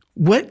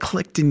 what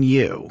clicked in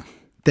you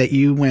that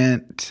you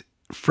went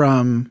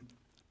from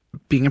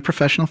being a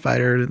professional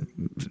fighter,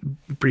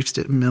 brief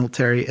stint in the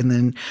military, and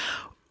then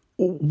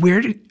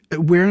where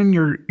in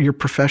your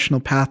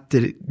professional path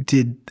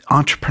did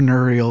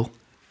entrepreneurial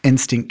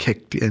instinct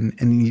kicked in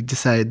and you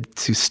decided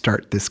to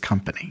start this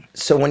company?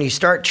 So when you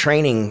start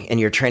training, and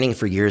you're training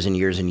for years and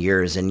years and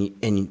years,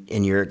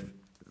 and you're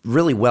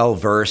really well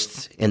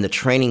versed in the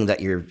training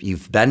that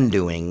you've been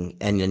doing,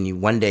 and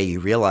then one day you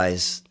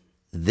realize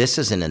this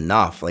isn't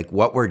enough. Like,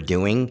 what we're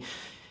doing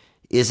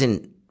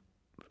isn't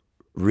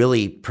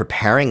really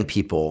preparing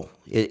people.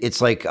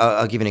 It's like,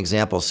 I'll give you an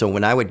example. So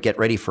when I would get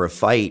ready for a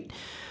fight,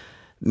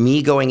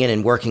 me going in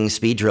and working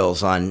speed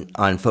drills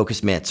on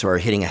focus mitts or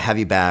hitting a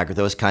heavy bag or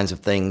those kinds of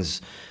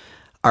things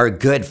are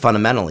good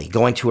fundamentally.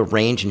 Going to a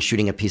range and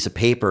shooting a piece of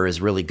paper is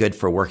really good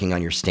for working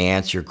on your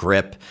stance, your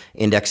grip,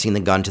 indexing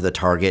the gun to the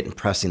target and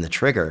pressing the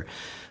trigger.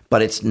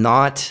 But it's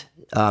not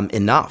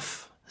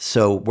enough.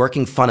 So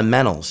working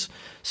fundamentals,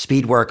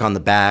 speed work on the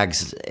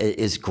bags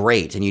is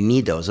great, and you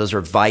need those. Those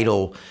are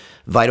vital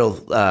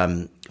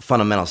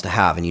fundamentals to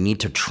have, and you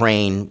need to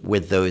train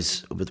with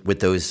those.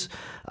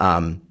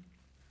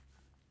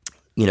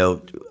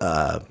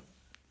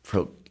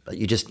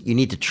 You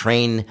need to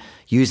train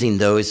using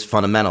those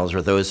fundamentals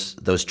or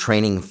those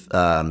training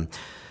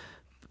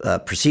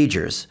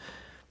procedures,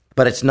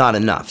 but it's not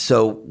enough.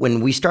 So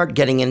when we start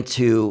getting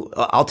into,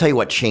 I'll tell you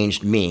what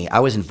changed me. I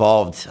was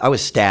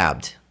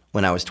stabbed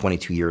when I was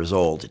 22 years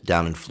old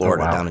down in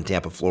Florida, down in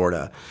Tampa,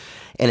 Florida.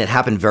 And it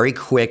happened very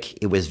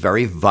quick. It was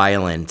very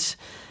violent.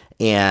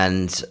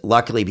 And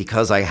luckily,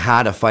 because I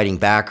had a fighting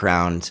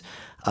background,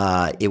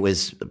 it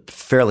was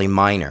fairly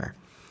minor.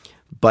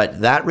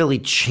 But that really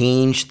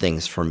changed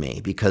things for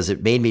me because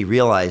it made me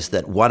realize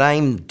that what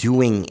I'm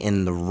doing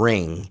in the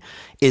ring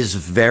is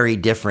very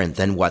different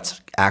than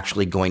what's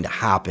actually going to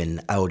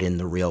happen out in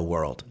the real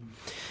world.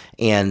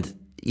 And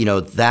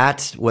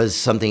that was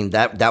something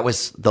that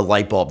was the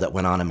light bulb that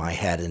went on in my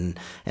head. And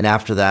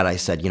after that, I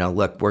said,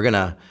 look, we're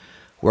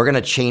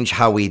gonna change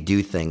how we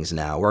do things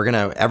now.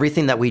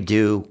 Everything that we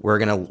do, we're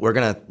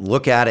gonna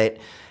look at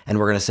it and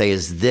we're gonna say,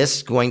 is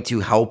this going to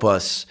help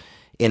us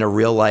in a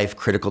real life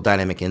critical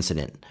dynamic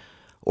incident,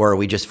 or are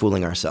we just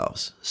fooling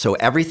ourselves? So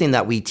everything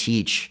that we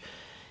teach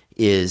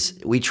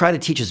we try to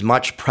teach as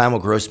much primal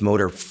gross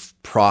motor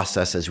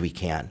process as we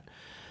can.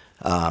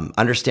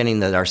 Understanding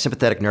that our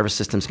sympathetic nervous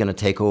system is going to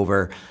take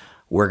over.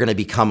 We're going to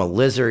become a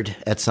lizard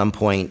at some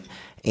point.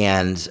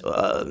 And,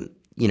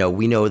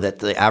 we know that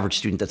the average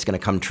student that's going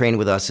to come train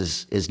with us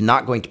is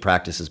not going to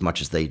practice as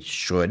much as they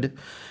should.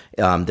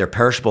 They're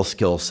perishable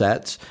skill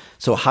sets.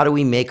 So how do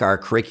we make our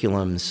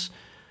curriculums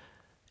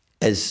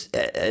as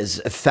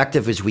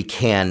effective as we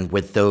can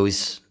with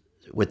those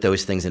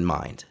things in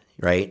mind,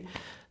 right?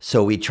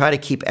 So we try to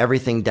keep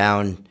everything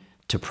down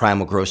to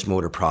primal gross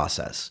motor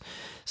process.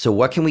 So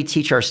what can we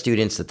teach our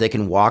students that they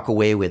can walk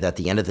away with at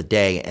the end of the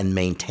day and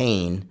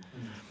maintain?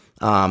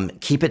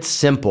 Keep it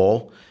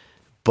simple,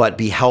 but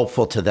be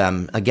helpful to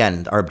them.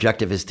 Again, our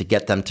objective is to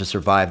get them to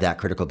survive that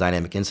critical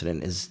dynamic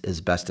incident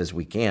as best as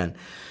we can.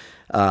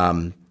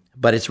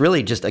 But it's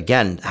really just,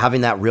 again,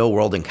 having that real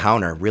world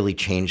encounter really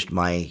changed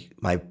my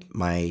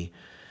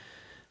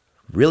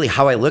really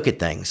how I look at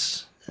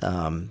things.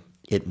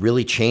 It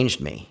really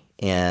changed me.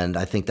 And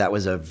I think that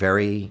was a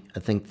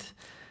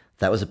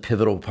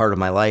pivotal part of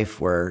my life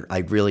where I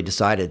really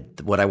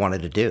decided what I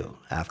wanted to do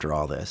after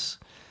all this.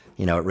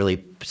 It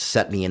really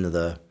set me into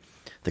the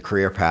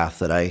career path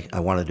that I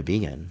wanted to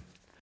be in.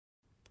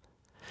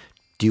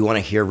 Do you want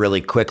to hear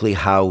really quickly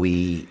how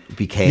we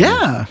became?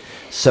 Yeah.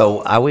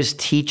 So I was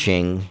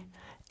teaching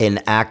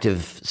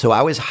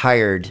I was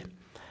hired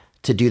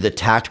to do the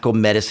tactical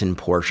medicine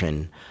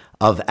portion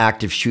of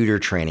active shooter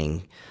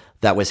training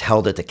that was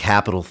held at the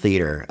Capitol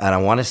Theater. And I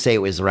want to say it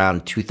was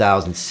around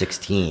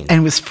 2016. And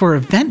it was for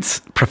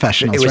events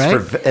professionals, right? It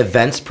was for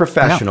events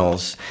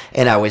professionals. Yeah.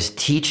 And I was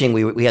teaching,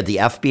 we had the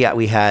FBI,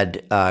 we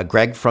had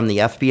Greg from the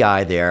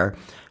FBI there.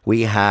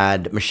 We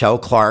had Michelle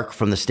Clark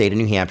from the state of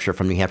New Hampshire,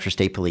 from New Hampshire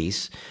State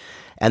Police.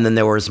 And then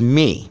there was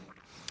me.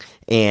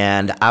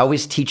 And I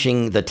was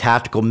teaching the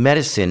tactical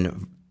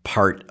medicine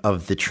part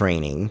of the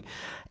training.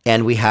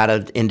 And we had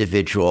an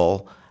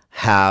individual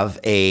have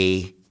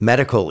a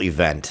medical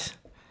event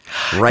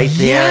right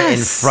there in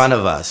front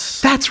of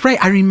us. That's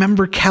right. I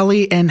remember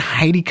Kelly and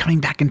Heidi coming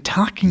back and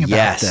talking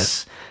about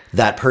this.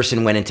 That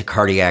person went into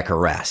cardiac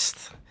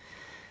arrest.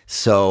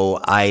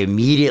 So I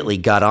immediately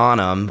got on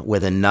him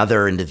with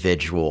another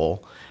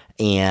individual,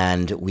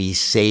 and we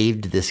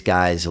saved this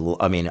guy's,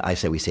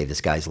 we saved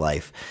this guy's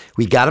life.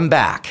 We got him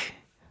back.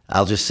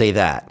 I'll just say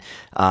that.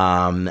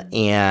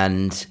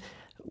 And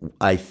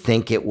I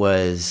think it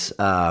was,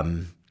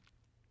 who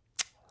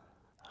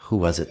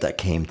was it that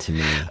came to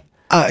me?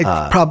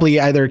 Probably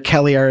either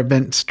Kelly, our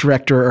events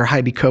director, or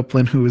Heidi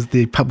Copeland, who was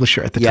the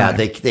publisher at the time.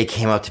 Yeah, they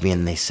came up to me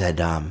and they said,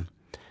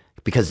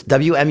 because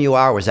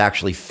WMUR was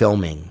actually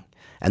filming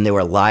and they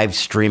were live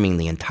streaming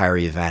the entire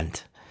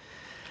event.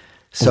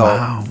 So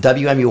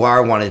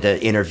WMUR wanted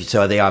to interview,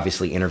 so they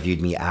obviously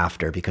interviewed me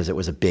after because it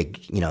was a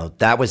big,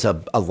 that was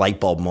a light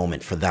bulb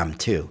moment for them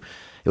too.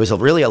 It was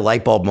really a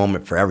light bulb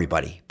moment for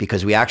everybody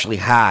because we actually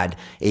had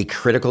a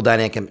critical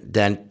dynamic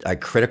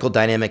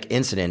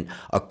incident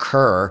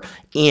occur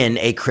in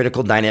a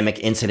critical dynamic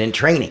incident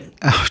training.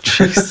 Oh,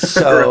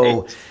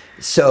 jeez.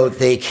 So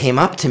they came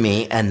up to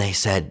me and they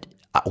said,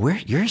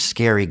 "You're a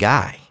scary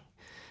guy,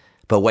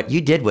 but what you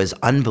did was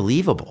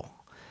unbelievable."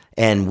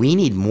 And we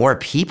need more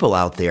people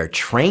out there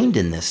trained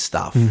in this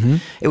stuff.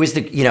 It was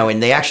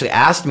and they actually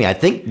asked me, I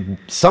think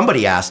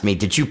somebody asked me,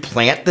 did you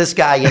plant this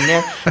guy in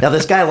there? Now,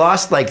 this guy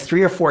lost like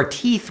 3 or 4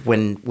 teeth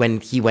when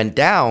he went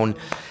down.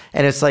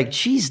 And it's like,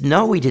 geez,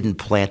 no, we didn't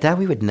plant that.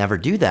 We would never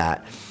do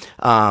that.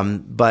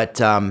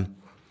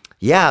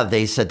 Yeah,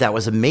 they said that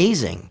was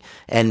amazing.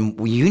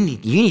 And you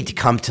need to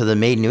come to the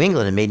Made in New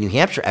England and Made in New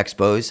Hampshire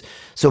expos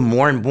so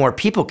more and more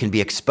people can be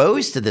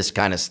exposed to this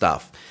kind of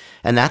stuff.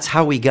 And that's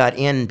how we got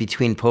in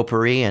between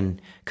potpourri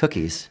and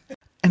cookies.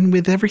 And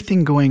with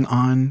everything going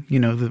on,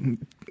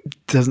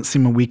 doesn't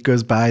seem a week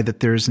goes by that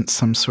there isn't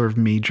some sort of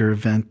major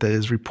event that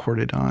is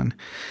reported on.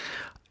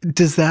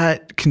 Does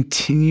that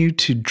continue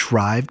to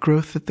drive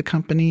growth at the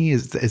company?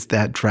 Is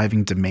that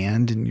driving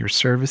demand in your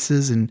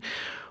services? And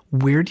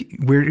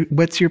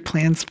what's your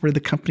plans for the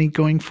company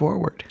going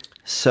forward?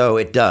 So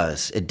it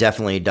does. It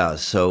definitely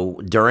does. So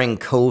during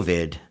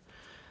COVID,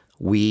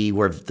 we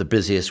were the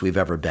busiest we've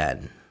ever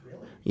been.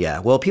 Yeah.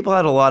 Well, people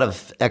had a lot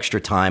of extra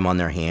time on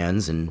their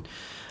hands, and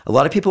a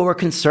lot of people were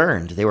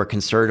concerned. They were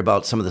concerned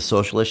about some of the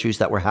social issues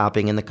that were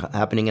happening in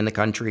the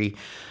country.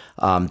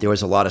 There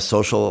was a lot of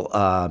social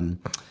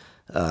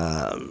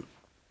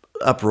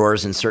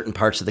uproars in certain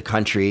parts of the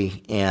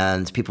country,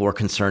 and people were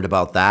concerned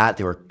about that.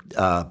 There were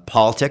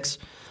politics.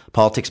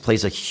 Politics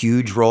plays a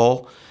huge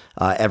role.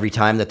 Every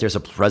time that there's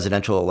a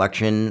presidential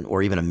election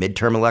or even a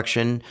midterm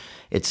election,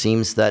 it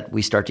seems that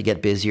we start to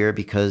get busier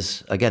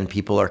because, again,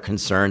 people are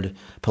concerned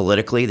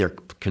politically. They're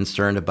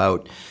concerned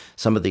about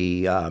some of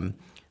the,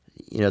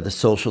 the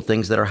social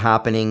things that are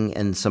happening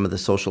and some of the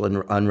social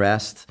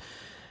unrest.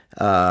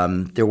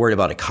 They're worried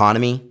about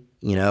economy,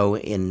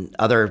 in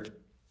other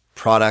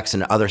products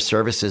and other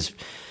services.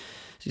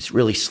 It's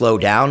really slow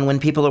down when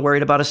people are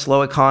worried about a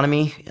slow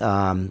economy.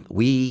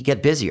 We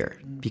get busier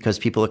because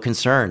people are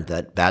concerned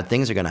that bad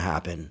things are going to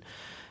happen.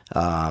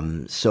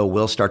 So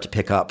we'll start to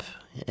pick up,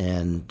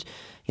 and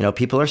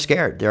people are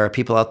scared. There are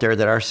people out there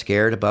that are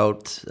scared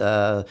about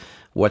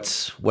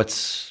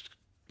what's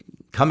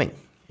coming,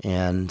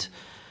 and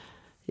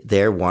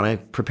they want to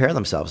prepare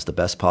themselves the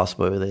best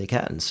possible way they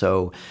can.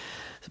 So,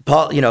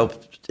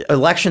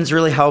 elections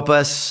really help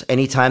us.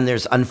 Anytime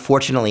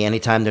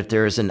that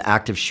there's an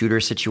active shooter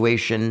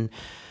situation,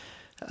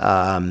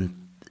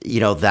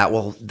 that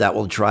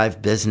will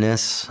drive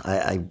business.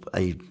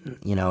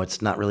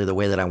 It's not really the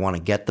way that I want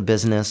to get the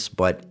business,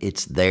 but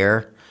it's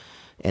there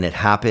and it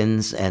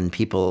happens. And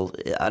people,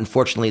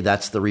 unfortunately,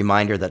 that's the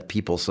reminder that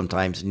people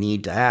sometimes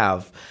need to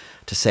have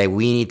to say,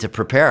 we need to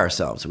prepare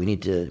ourselves. We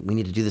need to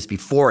do this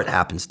before it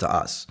happens to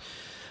us.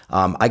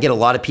 I get a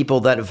lot of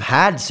people that have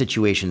had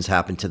situations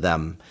happen to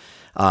them,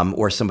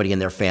 or somebody in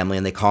their family,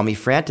 and they call me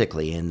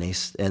frantically, and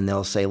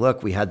they'll say,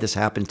 "Look, we had this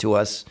happen to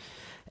us,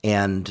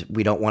 and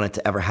we don't want it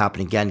to ever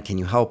happen again. Can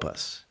you help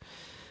us?"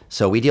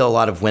 So we deal a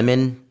lot of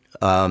women.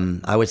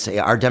 I would say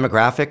our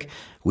demographic,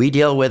 we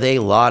deal with a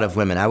lot of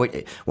women.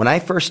 When I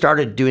first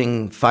started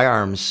doing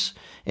firearms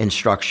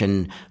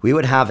instruction, we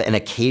would have an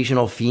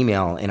occasional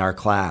female in our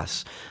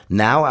class.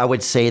 Now I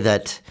would say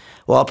that.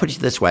 Well, I'll put it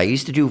this way. I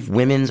used to do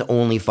women's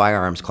only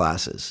firearms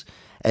classes,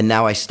 and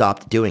now I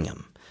stopped doing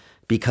them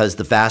because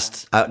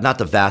not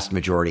the vast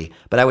majority,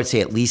 but I would say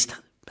at least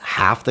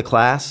half the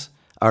class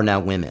are now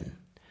women.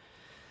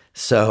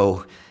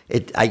 So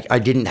I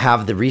didn't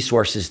have the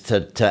resources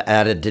to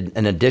add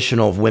an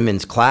additional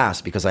women's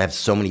class because I have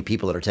so many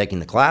people that are taking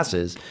the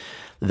classes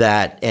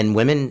and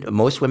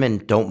most women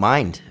don't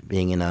mind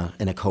being in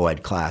a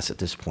co-ed class at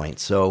this point.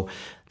 So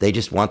they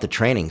just want the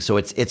training. So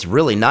it's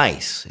really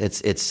nice.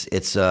 It's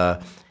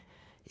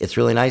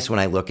really nice when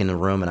I look in the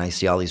room and I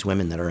see all these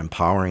women that are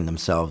empowering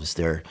themselves.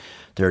 They're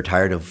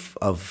tired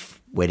of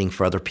waiting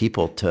for other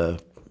people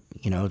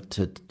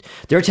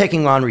they're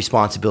taking on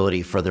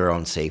responsibility for their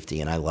own safety,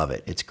 and I love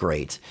it. It's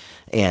great.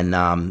 And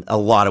a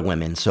lot of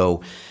women.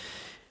 So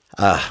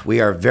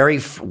we are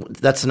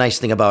that's the nice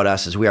thing about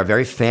us is we are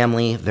very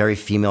family, very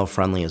female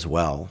friendly as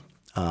well.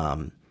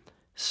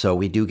 So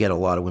we do get a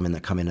lot of women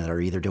that come in that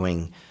are either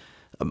doing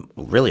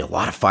really a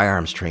lot of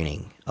firearms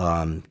training,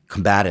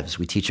 combatives.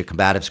 We teach a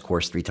combatives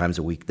course 3 times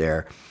a week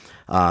there,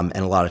 and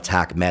a lot of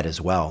TAC Med as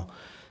well.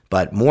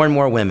 But more and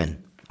more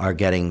women are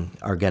getting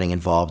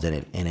involved in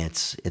it, and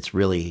it's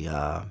really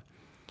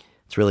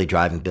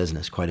driving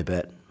business quite a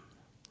bit.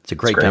 It's a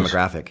great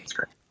demographic. It's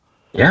great.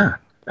 Yeah.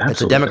 Absolutely.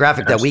 It's a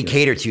demographic that we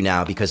cater to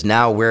now because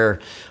now we're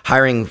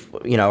hiring,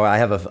 I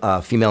have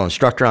a female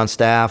instructor on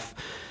staff,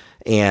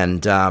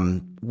 and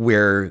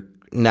we're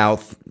now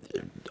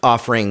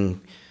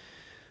offering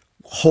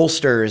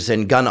holsters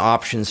and gun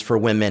options for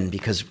women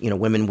because,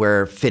 women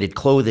wear fitted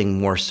clothing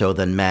more so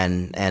than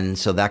men. And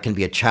so that can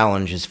be a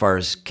challenge as far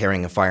as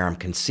carrying a firearm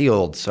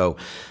concealed. So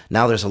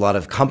now there's a lot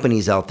of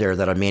companies out there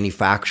that are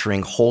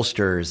manufacturing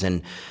holsters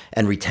and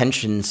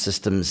retention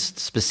systems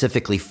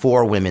specifically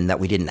for women that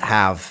we didn't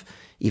have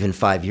even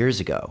 5 years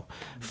ago.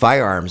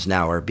 Firearms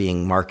now are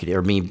being marketed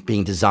or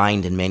being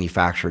designed and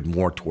manufactured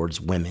more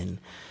towards women.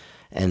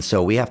 And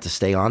so we have to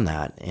stay on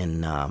that.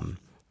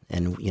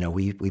 And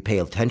we pay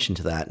attention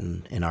to that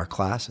in our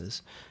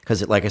classes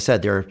because, like I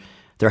said,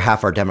 there they're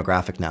half our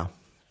demographic now.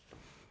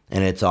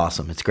 And it's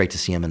awesome. It's great to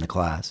see them in the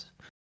class.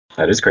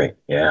 That is great.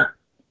 Yeah.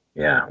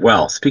 Yeah.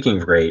 Well, speaking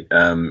of great,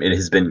 it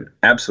has been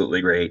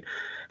absolutely great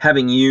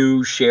having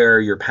you share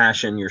your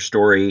passion, your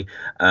story,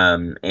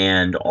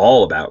 and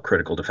all about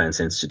Critical Defense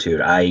Institute.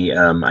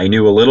 I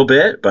knew a little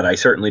bit, but I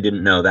certainly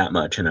didn't know that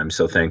much, and I'm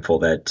so thankful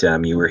that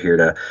you were here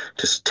to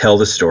tell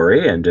the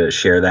story and to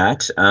share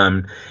that.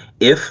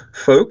 If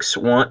folks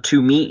want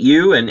to meet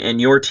you and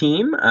your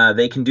team,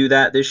 they can do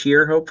that this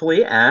year,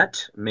 hopefully,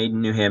 at Made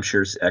in New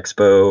Hampshire's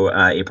Expo,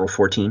 April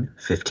 14,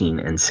 15,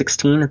 and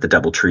 16 at the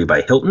Doubletree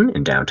by Hilton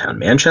in downtown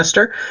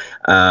Manchester.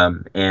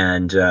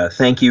 And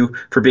thank you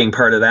for being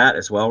part of that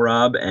as well,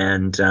 Rob.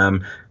 And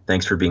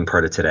thanks for being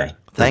part of today.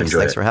 Thanks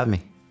for having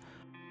me.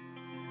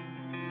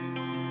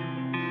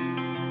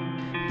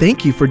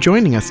 Thank you for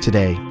joining us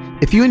today.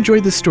 If you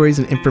enjoyed the stories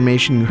and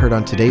information you heard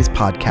on today's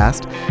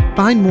podcast,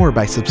 find more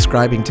by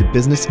subscribing to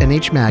Business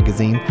NH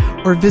Magazine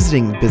or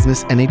visiting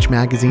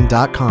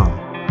businessnhmagazine.com.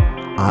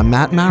 I'm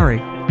Matt Mowry.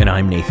 And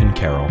I'm Nathan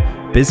Carroll.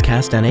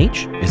 BizCast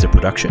NH is a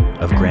production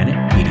of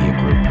Granite Media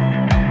Group.